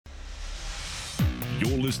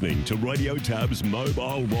You're listening to Radio Tab's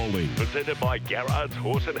Mobile Rolling, presented by Garrard's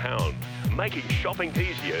Horse and Hound, making shopping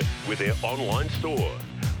easier with their online store.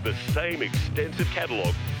 The same extensive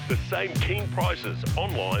catalogue, the same keen prices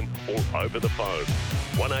online or over the phone.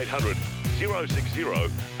 1800 060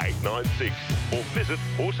 896 or visit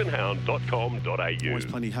horseandhound.com.au. Always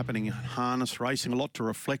plenty happening in harness racing. A lot to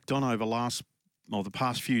reflect on over the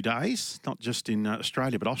past few days, not just in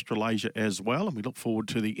Australia, but Australasia as well. And we look forward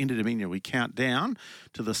to the Inter-Dominion. We count down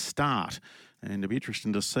to the start. And it'll be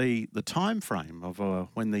interesting to see the time frame of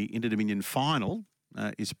when the Inter-Dominion final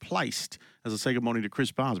is placed. As I say, good morning to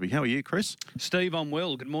Chris Barsby. How are you, Chris? Steve, I'm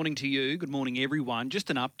well. Good morning to you. Good morning, everyone. Just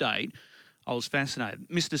an update. I was fascinated.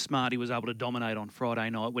 Mr. Smarty was able to dominate on Friday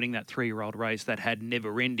night, winning that 3-year-old race that had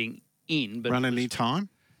never-ending in. But run any time?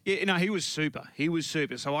 Yeah, no, he was super. He was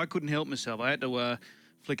super. So I couldn't help myself. I had to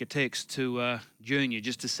flick a text to Junior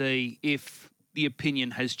just to see if the opinion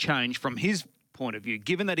has changed from his point of view,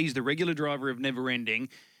 given that he's the regular driver of Never Ending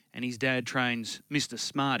and his dad trains Mr.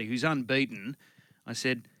 Smarty, who's unbeaten. I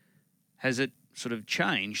said, has it sort of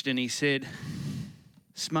changed? And he said,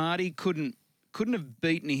 Smarty couldn't have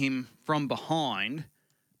beaten him from behind,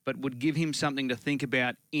 but would give him something to think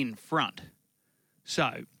about in front.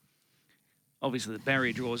 So, obviously the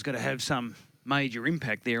barrier draw has got to have some major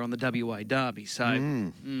impact there on the WA Derby.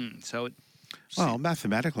 So, Well,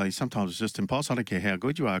 mathematically, sometimes it's just impossible. I don't care how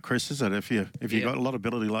good you are, Chris, is it? If you've got a lot of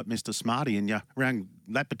ability like Mr. Smarty and you're around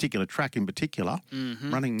that particular track in particular,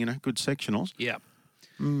 running, good sectionals. Yeah.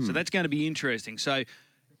 So that's going to be interesting. So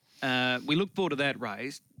we look forward to that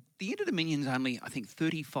race. The Inter-Dominion's only, I think,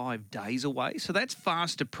 35 days away, so that's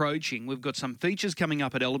fast approaching. We've got some features coming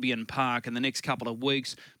up at Albion Park in the next couple of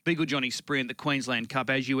weeks. Big Johnny Sprint, the Queensland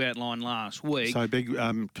Cup, as you outlined last week. So big,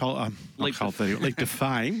 Leap to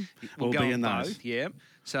Fame will be in those. Both, yeah.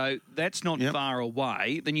 So that's not far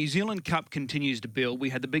away. The New Zealand Cup continues to build.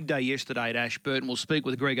 We had the big day yesterday at Ashburton. We'll speak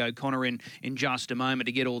with Greg O'Connor in just a moment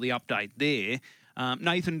to get all the update there.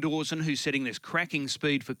 Nathan Dawson, who's setting this cracking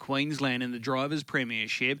speed for Queensland in the Drivers'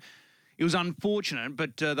 Premiership. It was unfortunate,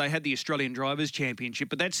 but they had the Australian Drivers' Championship,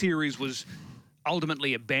 but that series was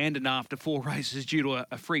ultimately abandoned after 4 races due to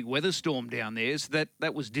a freak weather storm down there, so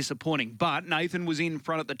that was disappointing. But Nathan was in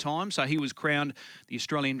front at the time, so he was crowned the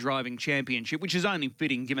Australian Driving Championship, which is only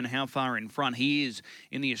fitting given how far in front he is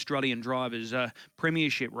in the Australian Drivers'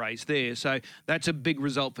 Premiership race there. So that's a big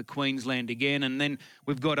result for Queensland again. And then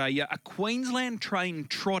we've got a Queensland-trained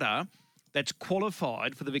trotter that's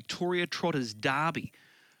qualified for the Victoria Trotters Derby.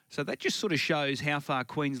 So that just sort of shows how far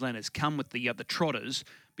Queensland has come with the trotters,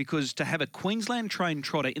 because to have a Queensland-trained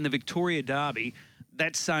trotter in the Victoria Derby,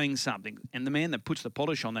 that's saying something. And the man that puts the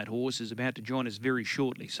polish on that horse is about to join us very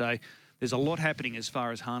shortly. So there's a lot happening as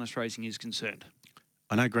far as harness racing is concerned.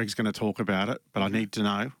 I know Greg's going to talk about it, but I need to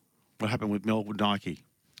know what happened with Melbourne Nike.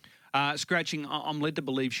 Scratching, I'm led to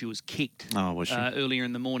believe she was kicked was she? Earlier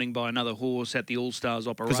in the morning by another horse at the All-Stars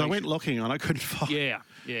operation. Because I went looking and I couldn't find.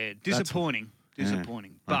 Yeah. Disappointing.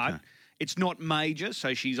 But it's not major,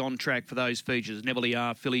 so she's on track for those features.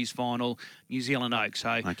 Neville Fillies final, New Zealand Oaks.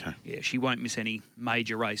 So, she won't miss any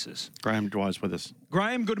major races. Graham Dwyer's with us.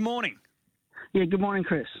 Graham, good morning. Yeah, good morning,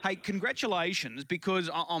 Chris. Hey, congratulations, because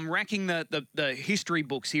I'm racking the history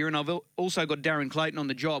books here, and I've also got Darren Clayton on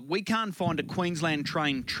the job. We can't find a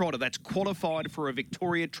Queensland-trained trotter that's qualified for a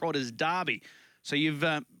Victoria Trotters Derby. So you've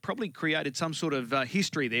probably created some sort of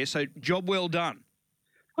history there, so job well done.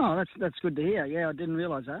 Oh, that's good to hear. Yeah, I didn't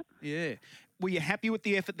realise that. Yeah. Were you happy with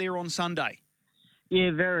the effort there on Sunday?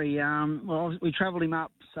 Yeah, very. We travelled him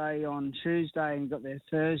up, say, on Tuesday and got there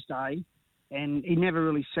Thursday, and he never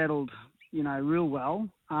really settled, real well.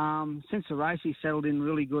 Since the race, he settled in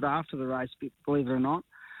really good after the race, believe it or not.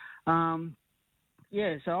 So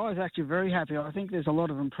I was actually very happy. I think there's a lot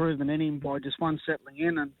of improvement in him by just 1, settling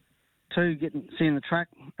in, and 2, seeing the track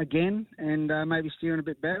again and maybe steering a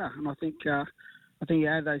bit better. And I think you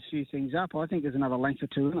add those few things up, I think there's another length or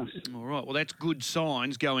 2 in us. All right. Well, that's good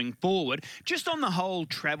signs going forward. Just on the whole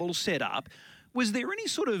travel setup, was there any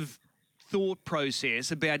sort of thought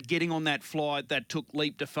process about getting on that flight that took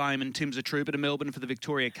Leap to Fame and Tim's a Trooper to Melbourne for the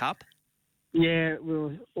Victoria Cup? Yeah, we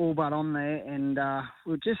were all but on there, and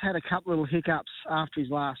we just had a couple little hiccups after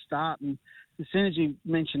his last start. And as soon as you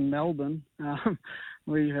mentioned Melbourne,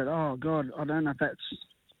 we heard, oh, God, I don't know if that's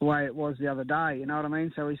the way it was the other day, you know what I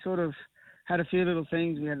mean? So we sort of had a few little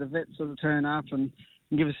things. We had the vet sort of turn up and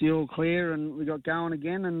give us the all clear, and we got going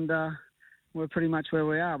again, and we're pretty much where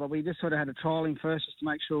we are. But we just sort of had to trial him first just to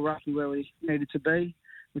make sure roughly where we needed to be,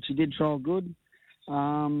 which he did trial good.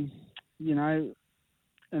 And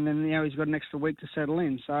then he's got an extra week to settle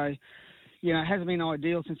in. So, it hasn't been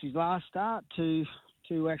ideal since his last start to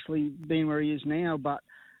to actually being where he is now. But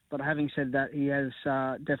having said that, he has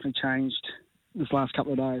definitely changed this last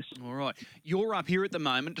couple of days. All right. You're up here at the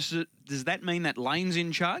moment. Does that mean that Lane's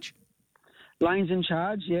in charge? Lane's in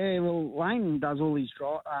charge, yeah. Well, Lane does all his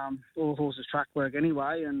all the horses' track work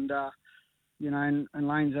anyway, and and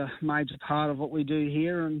Lane's a major part of what we do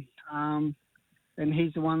here, and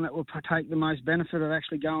he's the one that will take the most benefit of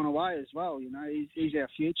actually going away as well. He's our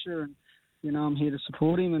future, and I'm here to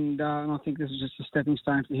support him, and I think this is just a stepping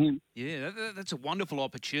stone for him. Yeah, that's a wonderful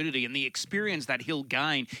opportunity, and the experience that he'll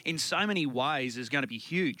gain in so many ways is going to be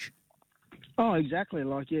huge. Oh, exactly.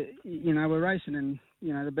 Like, we're racing in,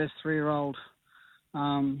 the best 3-year-old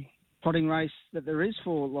potting race that there is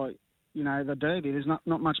for, like, the Derby. There's not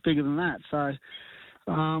much bigger than that. So,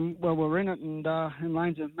 we're in it, and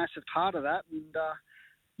Lane's a massive part of that,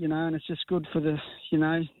 and it's just good for the,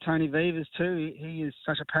 Tony Vivas too. He is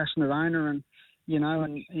such a passionate owner, and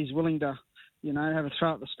he's willing to, have a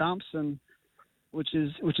throw at the stumps, and which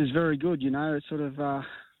is very good. It's sort of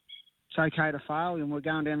it's okay to fail, and we're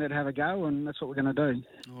going down there to have a go, and that's what we're going to do.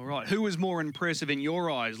 All right. Who was more impressive in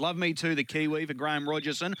your eyes? Love Me Too, the Kiwi for Graham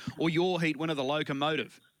Rogerson, or your heat winner, the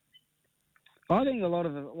Locomotive? I think a lot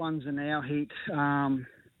of the ones in our heat.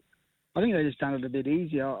 I think they just done it a bit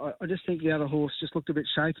easier. I just think the other horse just looked a bit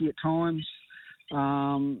shaky at times.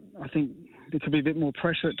 I think there could be a bit more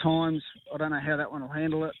pressure at times. I don't know how that one will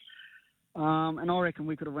handle it. And I reckon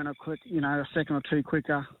we could have went a quick, a second or two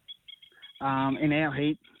quicker in our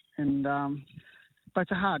heat. And but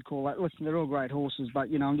it's a hard call. Listen, they're all great horses, but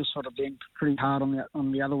I'm just sort of being pretty hard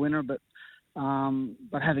on the other winner. But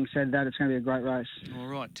having said that, it's going to be a great race. All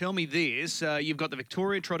right. Tell me this. You've got the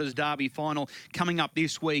Victoria Trotters Derby final coming up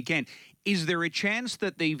this weekend. Is there a chance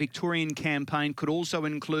that the Victorian campaign could also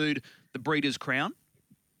include the Breeders' Crown?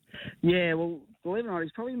 Yeah, well, believe it or not,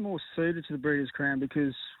 he's probably more suited to the Breeders' Crown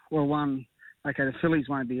because, well, one, okay, the fillies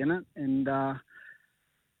won't be in it, and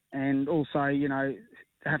also,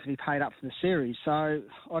 they have to be paid up for the series. So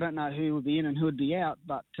I don't know who would be in and who would be out,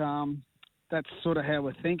 but that's sort of how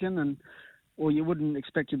we're thinking, and you wouldn't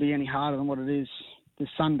expect to be any harder than what it is this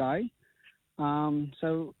Sunday.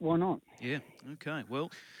 So why not? Yeah, okay.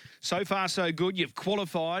 Well, so far so good. You've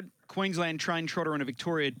qualified Queensland trained trotter in a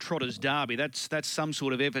Victoria Trotters Derby. That's some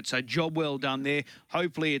sort of effort. So job well done there.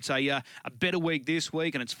 Hopefully it's a better week this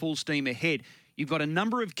week and it's full steam ahead. You've got a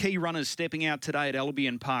number of key runners stepping out today at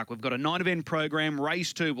Albion Park. We've got a 9-event program.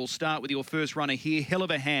 Race 2 will start with your first runner here, Hell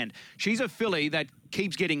of a Hand. She's a filly that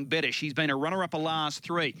keeps getting better. She's been a runner-up the last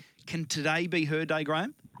 3. Can today be her day,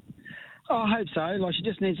 Graham? Oh, I hope so. Like, she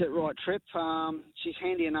just needs that right trip. She's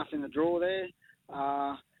handy enough in the draw there.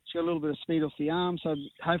 She's got a little bit of speed off the arm, so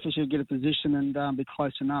hopefully she'll get a position and be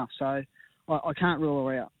close enough. So I can't rule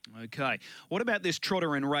her out. Okay. What about this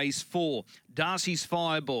trotter in race 4? Darcy's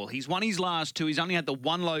Fireball. He's won his last 2. He's only had the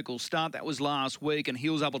one local start. That was last week, and he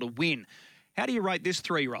was able to win. How do you rate this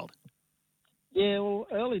 3-year-old? Yeah, well,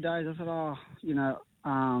 early days I thought,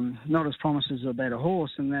 not as promised as a better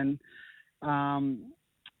horse. And then,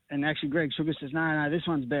 and actually Greg Sugar says, no, this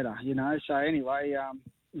one's better, So anyway,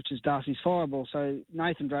 which is Darcy's Fireball. So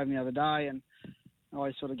Nathan drove me the other day, and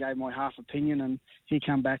I sort of gave my half opinion, and he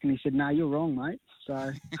come back and he said, no, you're wrong, mate.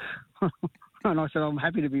 So, and I said, I'm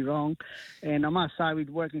happy to be wrong. And I must say, we'd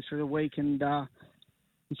working through the week and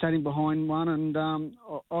sat him behind one, and I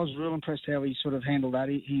was real impressed how he sort of handled that.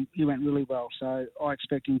 He went really well. So I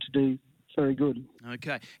expect him to do very good.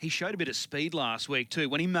 Okay. He showed a bit of speed last week too.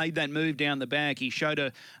 When he made that move down the back, he showed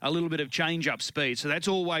a little bit of change-up speed. So that's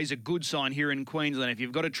always a good sign here in Queensland. If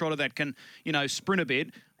you've got a trotter that can, sprint a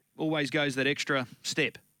bit, always goes that extra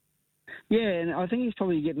step. Yeah, and I think he's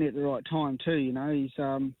probably getting it at the right time too.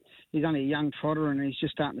 He's only a young trotter and he's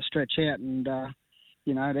just starting to stretch out. And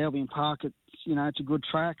at Albion Park, it's a good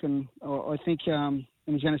track, and I think and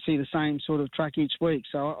he's going to see the same sort of track each week.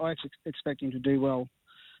 So I actually expect him to do well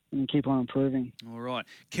and keep on improving. All right.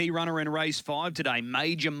 Key runner in race 5 today,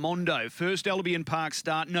 Major Mondo. First Albion Park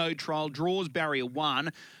start, no trial, draws barrier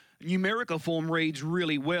 1. Numerical form reads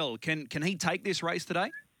really well. Can he take this race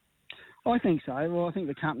today? I think so. Well, I think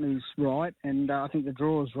the company's right, and I think the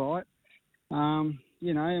draw's right. And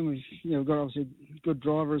we've got obviously a good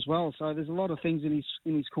driver as well. So there's a lot of things in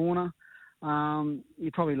his corner.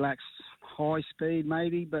 He probably lacks high speed,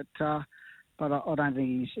 maybe, but I don't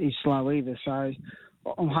think he's slow either. So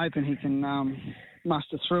I'm hoping he can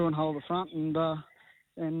muster through and hold the front and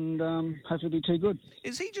hopefully be too good.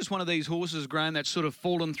 Is he just one of these horses, Graham, that's sort of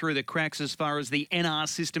fallen through the cracks as far as the NR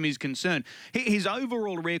system is concerned? His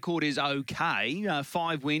overall record is okay,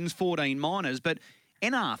 5 wins, 14 minors, but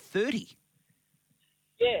NR 30.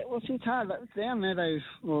 Yeah, well, it's hard. Down there,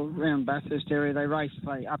 around Bathurst area, they race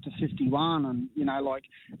up to 51, and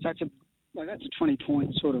so that's a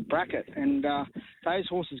 20-point sort of bracket, and those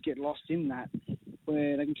horses get lost in that,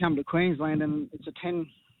 where they can come to Queensland and it's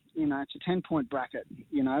a 10-point bracket,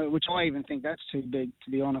 which I even think that's too big,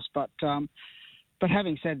 to be honest. But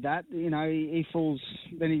having said that, he falls,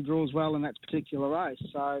 then he draws well in that particular race.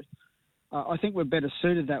 So I think we're better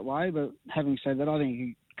suited that way. But having said that, I think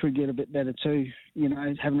he could get a bit better too,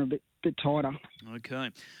 having a bit tighter. Okay.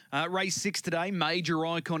 Race 6 today, Major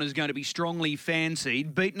Icon is going to be strongly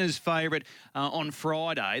fancied. Beaten as favourite on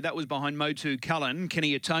Friday. That was behind Motu Cullen. Can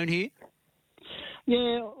he atone here?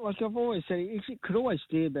 Yeah, like I've always said, he could always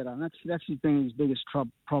steer better. And that's been his biggest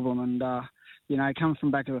problem. And, coming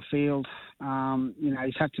from back of the field,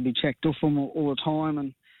 he's had to be checked off all the time.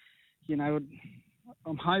 And,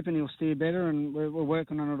 I'm hoping he'll steer better, and we're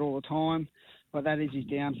working on it all the time. But that is his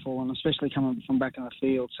downfall, and especially coming from back in the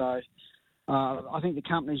field. So I think the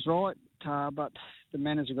company's right, but the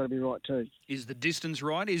manners have got to be right too. Is the distance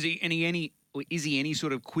right? Is he any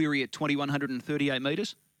sort of query at 2,138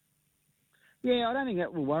 metres? Yeah, I don't think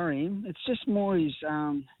that will worry him. It's just more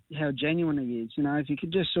how genuine he is. If you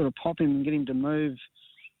could just sort of pop him and get him to move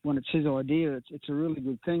when it's his idea, it's a really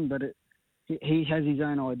good thing. But he has his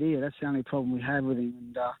own idea. That's the only problem we have with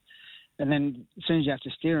him. And then as soon as you have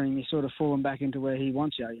to steer him, you're sort of falling back into where he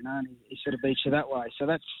wants you, and he sort of beats you that way. So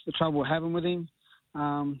that's the trouble we're having with him.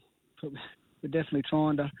 We're definitely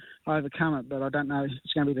trying to overcome it, but I don't know if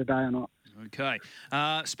it's going to be today or not. Okay.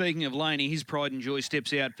 Speaking of Laney, his pride and joy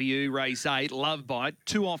steps out for you. Race 8, Love Bite,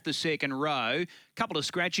 2 off the second row. Couple of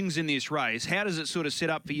scratchings in this race. How does it sort of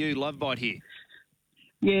set up for you, Love Bite, here?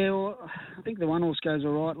 Yeah, well, I think the one horse goes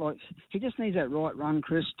all right. Like, he just needs that right run,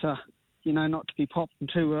 Chris, to... not to be popped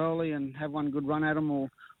too early and have one good run at him or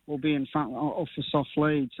be in front off the soft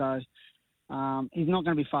lead. So he's not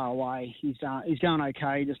going to be far away. He's going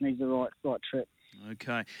okay. He just needs the right trip.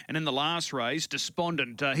 Okay. And in the last race,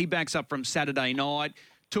 Despondent, he backs up from Saturday night,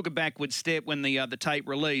 took a backward step when the tape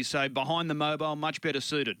released. So behind the Mobile, much better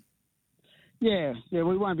suited. Yeah.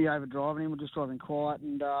 We won't be overdriving him. We'll just drive him quiet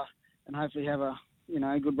and hopefully have a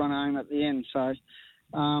good run home at the end. So.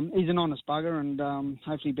 He's an honest bugger, and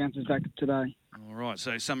hopefully he bounces back today. All right,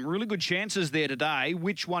 so some really good chances there today.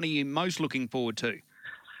 Which one are you most looking forward to?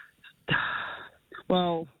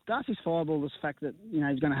 Well, Darcy's Fireball is the fact that,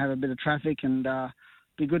 he's going to have a bit of traffic, and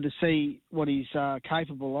be good to see what he's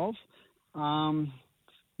capable of,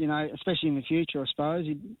 especially in the future, I suppose.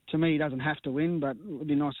 To me, he doesn't have to win, but it would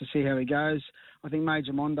be nice to see how he goes. I think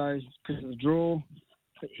Major Mondo, because of the draw,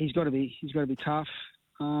 he's got to be tough.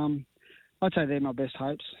 I'd say they're my best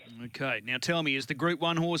hopes. Okay. Now tell me, is the Group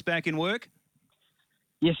 1 horse back in work?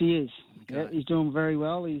 Yes, he is. Okay. Yeah, he's doing very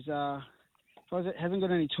well. He's hasn't got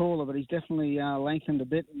any taller, but he's definitely lengthened a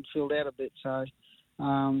bit and filled out a bit. So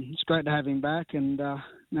it's great to have him back, and now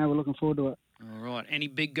we're looking forward to it. All right. Any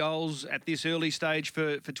big goals at this early stage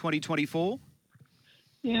for 2024?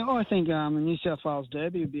 Yeah, I think the New South Wales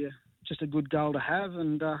Derby would be just a good goal to have,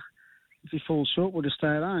 and if he falls short, we'll just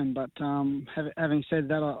stay at home. But having said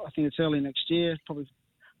that, I think it's early next year. Probably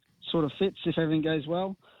sort of fits if everything goes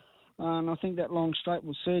well. And I think that long straight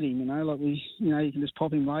will suit him. You can just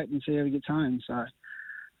pop him late and see how he gets home. So,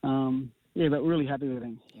 but we're really happy with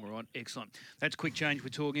him. All right, excellent. That's quick change we're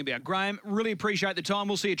talking about. Graham, really appreciate the time.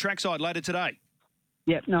 We'll see you trackside later today.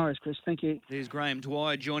 Yeah, no worries, Chris. Thank you. There's Graham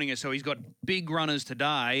Dwyer joining us. So he's got big runners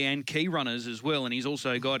today and key runners as well. And he's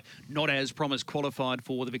also got not as promised qualified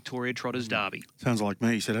for the Victoria Trotters Derby. Sounds like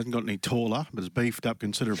me. He said hasn't got any taller, but has beefed up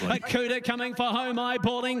considerably. Akuta coming for home.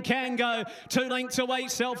 Eyeballing can go. 2 lengths away.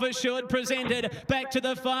 Self-assured presented. Back to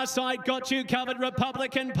the far side. Got you covered.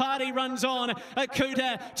 Republican Party runs on.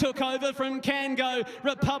 Akuta took over from Can Go.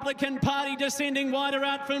 Republican Party descending wider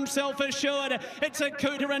out from Self-assured. It's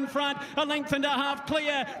Akuta in front. 1.5 lengths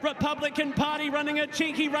clear. Republican Party running a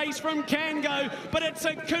cheeky race from Can Go, but it's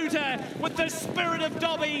Akuta with the spirit of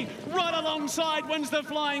Dobby right alongside, wins the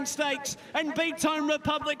Flying Stakes and beats home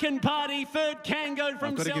Republican Party. Third Can Go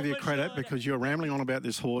from I've got to give you credit because you were rambling on about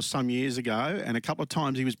this horse some years ago, and a couple of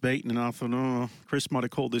times he was beaten, and I thought, Chris might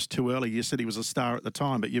have called this too early. You said he was a star at the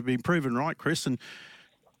time, but you've been proven right, Chris, and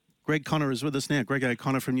Greg Connor is with us now. Greg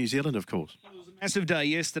O'Connor from New Zealand, of course. Massive day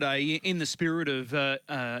yesterday in the spirit of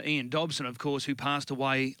Ian Dobson, of course, who passed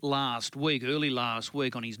away early last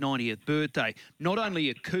week on his 90th birthday. Not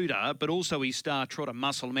only Akuta, but also his star trotter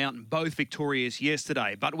Muscle Mountain, both victorious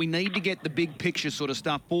yesterday. But we need to get the big picture sort of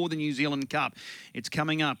stuff for the New Zealand Cup. It's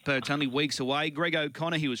coming up. It's only weeks away. Greg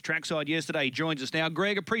O'Connor, he was trackside yesterday, joins us now.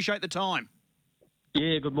 Greg, appreciate the time.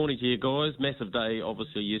 Yeah, good morning to you guys. Massive day,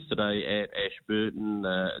 obviously, yesterday at Ashburton.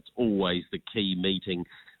 It's always the key meeting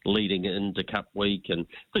leading into Cup Week, and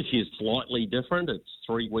this year's slightly different. It's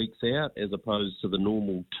 3 weeks out as opposed to the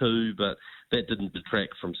normal 2, but that didn't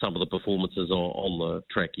detract from some of the performances on the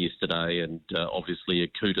track yesterday, and obviously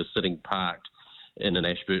Akuta sitting parked in an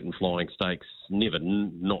Ashburton Flying Stakes,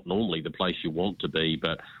 not normally the place you want to be,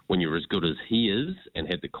 but when you're as good as he is and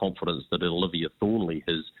had the confidence that Olivia Thornley,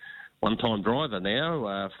 his one-time driver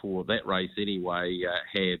now for that race anyway,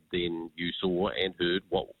 had, then you saw and heard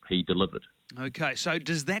what he delivered. Okay, so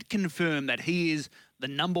does that confirm that he is the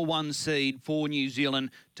number 1 seed for New Zealand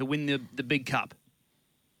to win the Big Cup?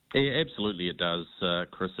 Yeah, absolutely it does.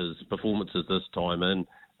 Chris's performances this time in,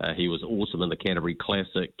 he was awesome in the Canterbury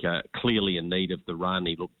Classic, clearly in need of the run.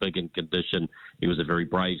 He looked big in condition. He was a very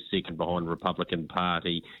brave second behind Republican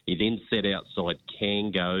Party. He then sat outside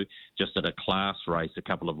Kango just at a class race a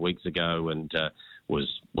couple of weeks ago and was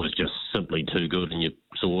just simply too good, and you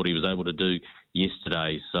saw what he was able to do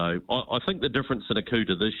yesterday. So I think the difference in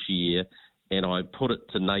Akuta this year, and I put it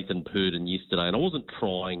to Nathan Purdon yesterday, and I wasn't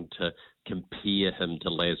trying to compare him to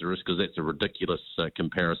Lazarus because that's a ridiculous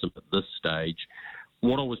comparison at this stage.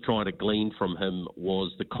 What I was trying to glean from him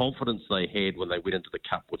was the confidence they had when they went into the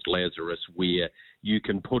Cup with Lazarus, where you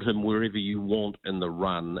can put him wherever you want in the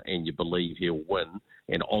run and you believe he'll win.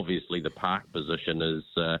 And obviously the park position is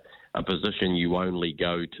a position you only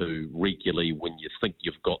go to regularly when you think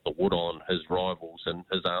you've got the wood on his rivals. And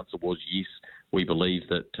his answer was yes, we believe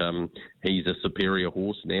that he's a superior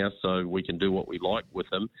horse now, so we can do what we like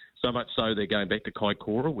with him. So much so they're going back to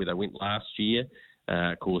Kaikoura, where they went last year.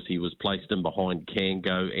 Of course, he was placed in behind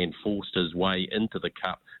Kango and forced his way into the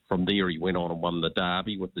Cup. From there, he went on and won the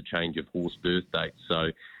Derby with the change of horse birth date. So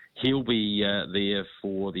he'll be there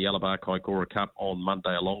for the Alabar Kaikoura Cup on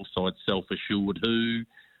Monday alongside Self Assured, who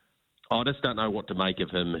I just don't know what to make of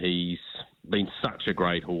him. He's been such a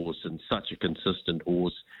great horse and such a consistent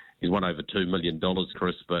horse. He's won over $2 million,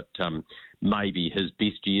 Chris, but maybe his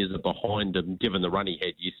best years are behind him. Given the run he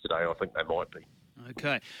had yesterday, I think they might be.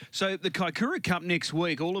 Okay, so the Kaikoura Cup next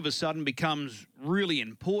week all of a sudden becomes really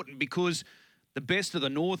important because the best of the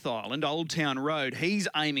North Island, Old Town Road, he's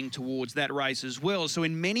aiming towards that race as well. So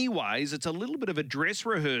in many ways, it's a little bit of a dress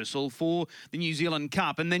rehearsal for the New Zealand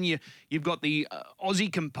Cup. And then you've got the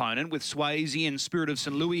Aussie component with Swayze and Spirit of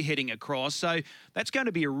St. Louis heading across. So that's going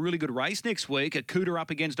to be a really good race next week. Akuta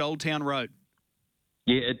up against Old Town Road.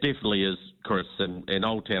 Yeah, it definitely is, Chris. And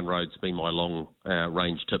Old Town Road's been my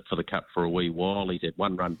long-range tip for the Cup for a wee while. He's had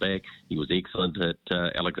one run back. He was excellent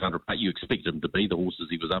at Alexandra Park. You expect him to be the horses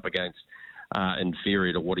he was up against,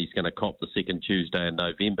 inferior to what he's going to cop the second Tuesday in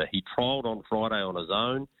November. He trialled on Friday on his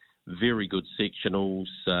own. Very good sectionals.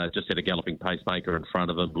 Just had a galloping pacemaker in front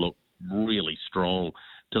of him. Looked really strong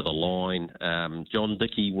to the line. John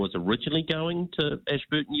Dickey was originally going to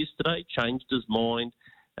Ashburton yesterday, changed his mind.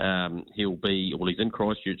 He's in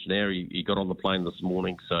Christchurch now. He got on the plane this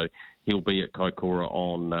morning, so he'll be at Kaikoura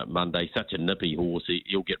on Monday. Such a nippy horse.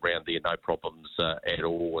 He'll get round there, no problems at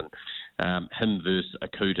all. And him versus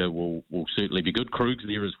Akuta will certainly be good. Krug's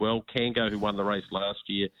there as well. Kango, who won the race last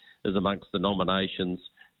year, is amongst the nominations.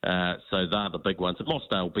 So they're the big ones. And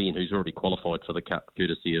Mossdale Ben, who's already qualified for the Cup,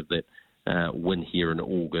 courtesy of that win here in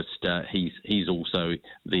August, he's also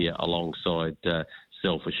there alongside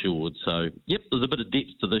Self-Assured. So, yep, there's a bit of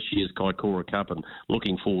depth to this year's Kaikoura Cup and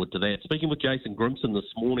looking forward to that. Speaking with Jason Grimson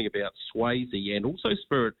this morning about Swayze and also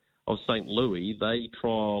Spirit of St. Louis, they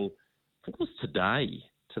trial, I think it was today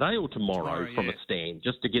or tomorrow from a stand,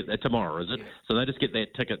 just to get that. Tomorrow, is it? Yeah. So they just get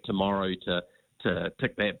that ticket tomorrow to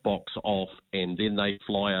tick that box off, and then they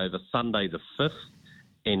fly over Sunday the 5th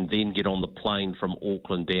and then get on the plane from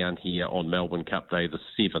Auckland down here on Melbourne Cup Day the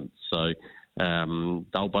 7th. So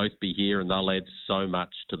they'll both be here and they'll add so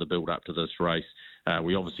much to the build-up to this race.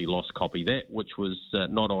 We obviously lost Copy That, which was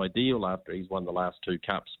not ideal after he's won the last 2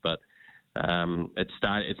 cups, but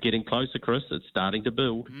it's getting closer, Chris. It's starting to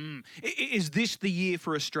build. Is this the year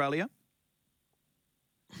for Australia?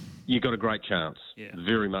 You got a great chance. Yeah.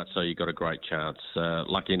 Very much so, you got a great chance.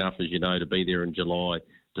 Lucky enough, as you know, to be there in July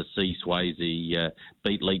to see Swayze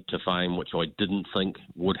beat Leap to Fame, which I didn't think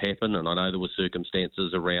would happen, and I know there were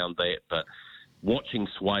circumstances around that, but watching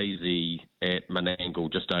Swayze at Menangle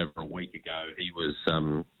just over a week ago, he was,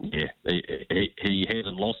 he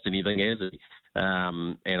hasn't lost anything, has he?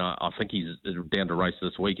 And I think he's down to race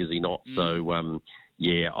this week, is he not? So,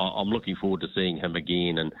 I'm looking forward to seeing him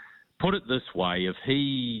again. And put it this way, if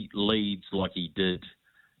he leads like he did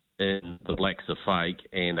in the Blacks Are Fake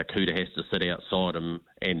and Akuta has to sit outside him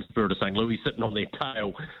and Spirit of St. Louis sitting on their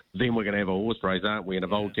tail, then we're going to have a horse race, aren't we? And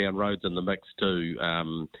if Old Town Road's in the mix too,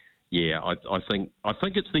 I think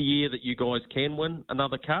it's the year that you guys can win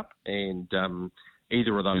another cup, and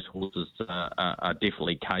either of those horses are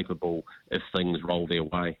definitely capable if things roll their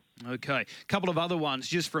way. Okay. A couple of other ones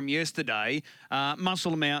just from yesterday.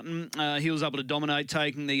 Muscle Mountain, he was able to dominate,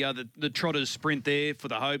 taking the Trotters sprint there for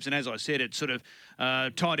the Hopes. And as I said, it sort of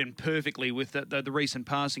tied in perfectly with the recent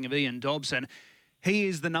passing of Ian Dobson. He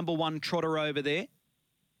is the number one trotter over there.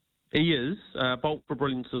 He is. Bolt for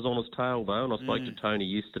Brilliance is on his tail, though, and I spoke to Tony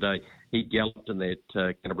yesterday. He galloped in that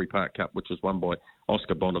Canterbury Park Cup, which was won by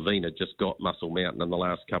Oscar Bonavina, just got Muscle Mountain in the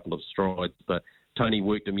last couple of strides. But Tony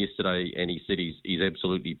worked him yesterday, and he said he's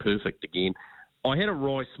absolutely perfect again. I had a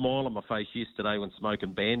wry smile on my face yesterday when Smoke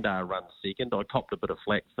and Bandar run second. I copped a bit of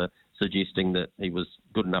flack for suggesting that he was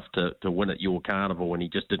good enough to win at your carnival, and he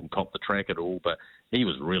just didn't cop the track at all. But he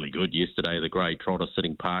was really good yesterday, the grey trotter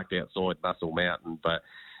sitting parked outside Muscle Mountain. But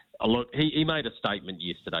look, he made a statement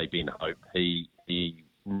yesterday, Ben Hope. He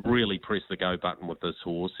really pressed the go button with this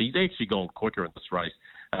horse. He's actually gone quicker in this race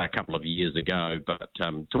a couple of years ago, but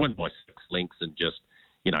to win by 6 lengths and just,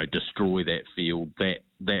 destroy that field,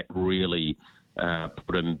 that really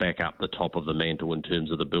put him back up the top of the mantle in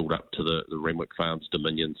terms of the build-up to the Renwick Farms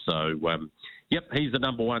Dominion. So, he's the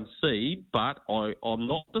number one seed, but I'm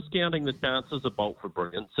not discounting the chances of Bolt for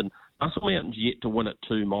Brilliance. And Muscle Mountain's yet to win at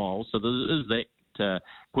 2 miles, so there is that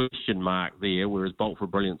question mark there, whereas Bolt for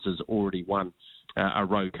Brilliance has already won a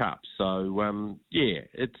Rowe Cup. So,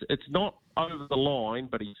 it's not over the line,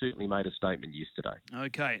 but he certainly made a statement yesterday.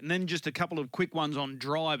 Okay, and then just a couple of quick ones on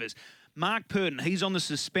drivers. Mark Purton, he's on the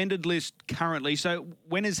suspended list currently, so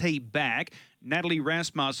when is he back? Natalie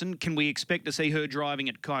Rasmussen, can we expect to see her driving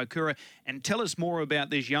at Kaikoura? And tell us more about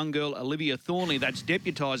this young girl, Olivia Thornley, that's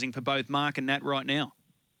deputising for both Mark and Nat right now.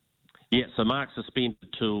 Yeah, so Mark's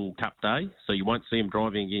suspended till Cup Day, so you won't see him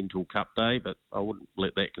driving again till Cup Day, but I wouldn't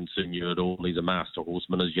let that concern you at all. He's a master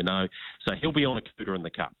horseman, as you know. So he'll be on a cooter in the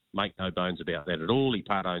Cup. Make no bones about that at all. He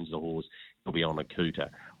part owns the horse. He'll be on a cooter.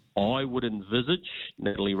 I would envisage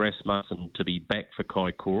Natalie Rasmussen to be back for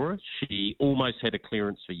Kaikoura. She almost had a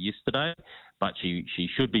clearance for yesterday, but she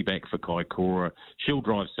should be back for Kaikoura. She'll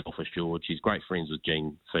drive Self-Assured. She's great friends with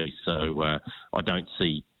Jean Feast, so I don't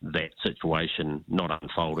see that situation not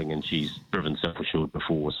unfolding, and she's driven Self-Assured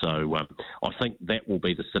before. So I think that will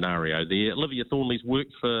be the scenario there. Olivia Thornley's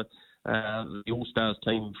worked for the All-Stars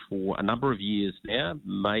team for a number of years now,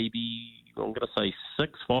 maybe, I'm going to say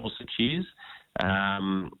 5 or 6 years.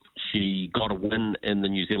 She got a win in the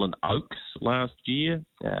New Zealand Oaks last year.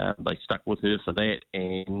 They stuck with her for that,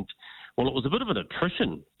 and well, it was a bit of an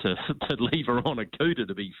attrition to leave her on a cooter,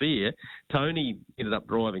 to be fair. Tony ended up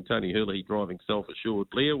driving, Tony Hurley driving Self-Assured.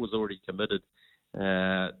 Blair was already committed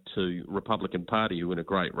to Republican Party, who won a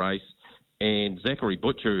great race. And Zachary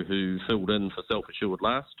Butcher, who filled in for Self-Assured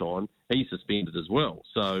last time, he's suspended as well.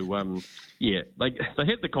 So, they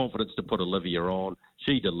had the confidence to put Olivia on.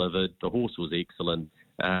 She delivered. The horse was excellent.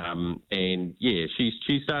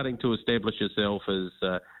 She's starting to establish herself as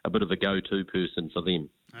a bit of a go-to person for them.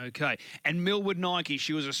 Okay. And Millwood Nike,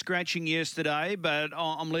 she was a scratching yesterday, but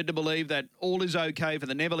I'm led to believe that all is okay for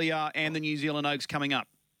the Neville and the New Zealand Oaks coming up.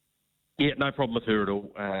 Yeah, no problem with her at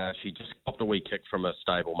all. She just popped a wee kick from her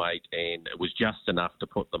stablemate, and it was just enough to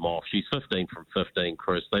put them off. She's 15 from 15,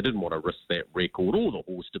 Chris. They didn't want to risk that record or the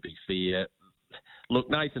horse, to be fair. Look,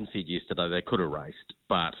 Nathan said yesterday they could have raced,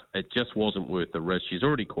 but it just wasn't worth the risk. She's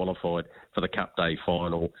already qualified for the Cup Day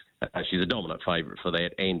final. She's a dominant favourite for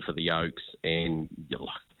that and for the Oaks, and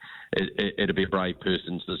it'd be a brave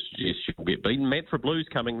person to suggest she'll get beaten. Manfred Blue's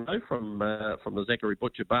coming, though, from the Zachary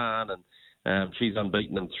Butcher barn, and she's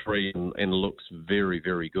unbeaten in 3 and looks very,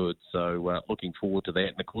 very good. So looking forward to that.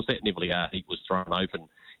 And, of course, that Neville heat was thrown open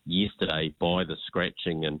yesterday by the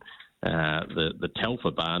scratching and the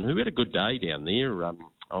Telfer barn, who had a good day down there.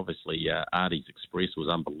 Obviously, Artie's Express was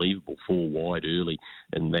unbelievable, 4 wide early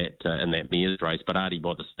in that mare's race. But Artie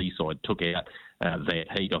by the Seaside took out that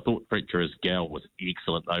heat. I thought Treacherous Gal was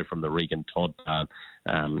excellent, though, from the Regan Todd barn.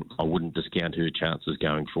 I wouldn't discount her chances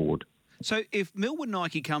going forward. So if Millwood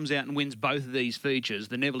Nike comes out and wins both of these features,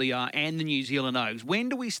 the Neville and the New Zealand Oaks, when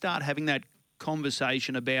do we start having that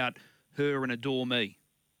conversation about her and Adore Me?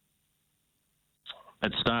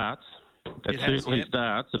 It starts. It certainly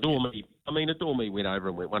starts. Adore Me went over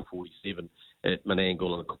and went 147 at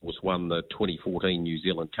Menangle and, of course, won the 2014 New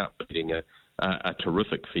Zealand Cup, beating a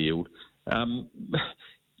terrific field.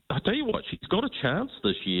 I tell you what, she's got a chance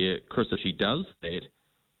this year, Chris, if she does that,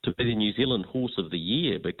 to be the New Zealand Horse of the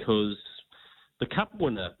Year, because the Cup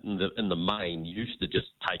winner in the main used to just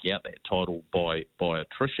take out that title by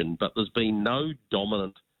attrition, but there's been no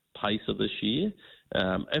dominant pacer this year.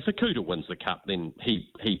 If Akuta wins the Cup, then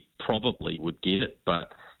he probably would get it,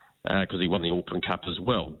 but because he won the Auckland Cup as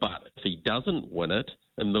well. But if he doesn't win it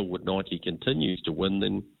and Millwood Nike continues to win,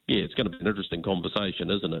 then yeah, it's going to be an interesting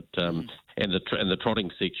conversation, isn't it? And the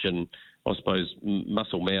trotting section, I suppose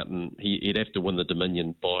Muscle Mountain, he'd have to win the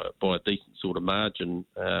Dominion by a decent sort of margin.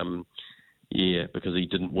 Yeah, because he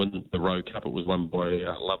didn't win the Rowe Cup. It was won by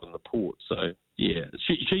Love in the Port. So, yeah,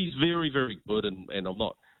 she's very, very good, and I'm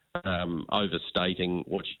not overstating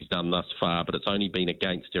what she's done thus far, but it's only been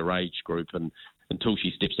against her age group, and until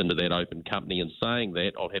she steps into that open company. And saying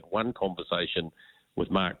that, I've had one conversation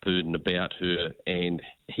with Mark Purdon about her, and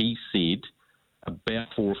he said about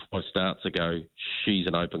 4 or 5 starts ago, she's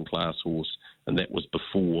an open class horse, and that was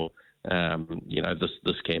before,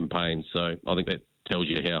 this campaign. So I think that tells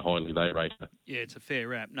you how highly they rate her. Yeah, it's a fair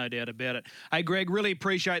rap, no doubt about it. Hey, Greg, really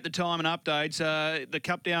appreciate the time and updates. The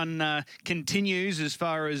Cup Down continues as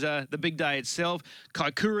far as the big day itself.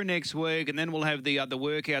 Kaikoura next week, and then we'll have the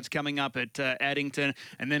workouts coming up at Addington,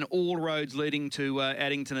 and then all roads leading to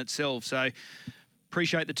Addington itself. So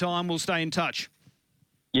appreciate the time. We'll stay in touch.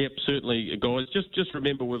 Yep, certainly, guys. Just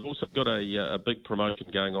remember, we've also got a big promotion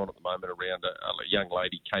going on at the moment around a young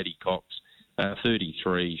lady, Katie Cox,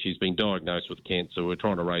 33. She's been diagnosed with cancer. We're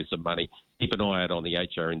trying to raise some money. Keep an eye out on the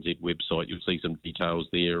HRNZ website. You'll see some details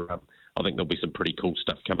there. I think there'll be some pretty cool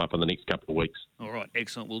stuff come up in the next couple of weeks. All right,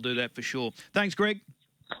 excellent. We'll do that for sure. Thanks, Greg.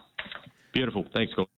 Beautiful. Thanks, guys.